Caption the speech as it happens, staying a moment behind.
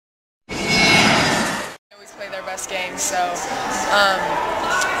our best game. So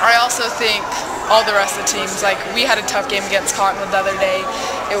I also think all the rest of the teams, like we had a tough game against Cottonwood the other day,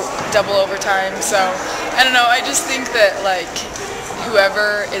 double overtime. So I don't know. I just think that like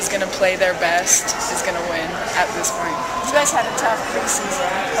whoever is going to play their best is going to win at this point. You guys had a tough preseason.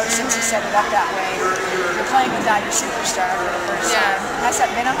 Coach since you set it up that way. You're playing without your superstar for the first time. Has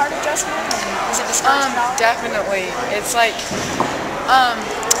that been a hard adjustment? Is it discouraging at all? Definitely. It's like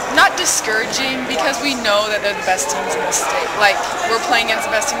not discouraging because we know that they're the best teams in the state. Like we're playing against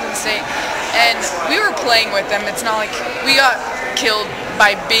the best teams in the state, and we were playing with them. It's not like we got killed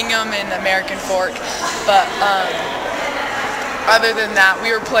by Bingham and American Fork, but other than that,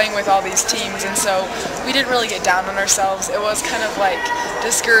 we were playing with all these teams, and so we didn't really get down on ourselves. It was kind of like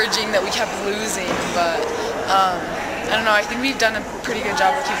discouraging that we kept losing, but I don't know. I think we've done a pretty good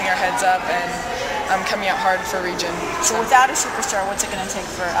job of keeping our heads up and coming out hard for region. So without a superstar, what's it going to take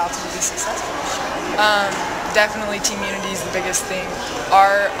for Alta to be successful? Definitely team unity is the biggest thing.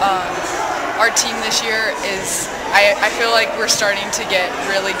 Our team this year is, I feel like we're starting to get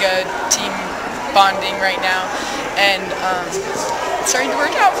really good team bonding right now, and it's starting to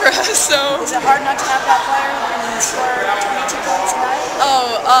work out for us. So is it hard not to have that player when you score 22 points tonight?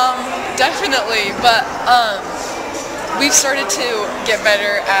 Oh, definitely, but we've started to get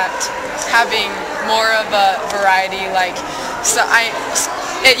better at having more of a variety. Like, so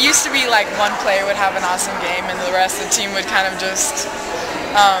it used to be like one player would have an awesome game and the rest of the team would kind of just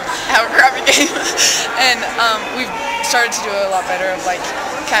have a crappy game. And we've started to do a lot better of like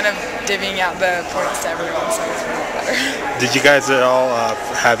kind of divvying out the points to everyone, so it's been a lot better. Did you guys at all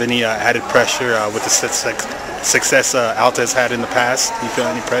have any added pressure with the success Alta has had in the past? Do you feel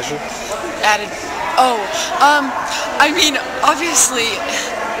any pressure? I mean, obviously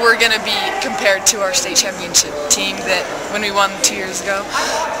we're going to be compared to our state championship team that when we won 2 years ago,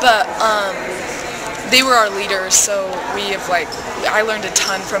 but they were our leaders, so I learned a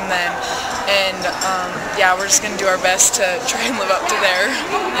ton from them, and yeah, we're just going to do our best to try and live up to their,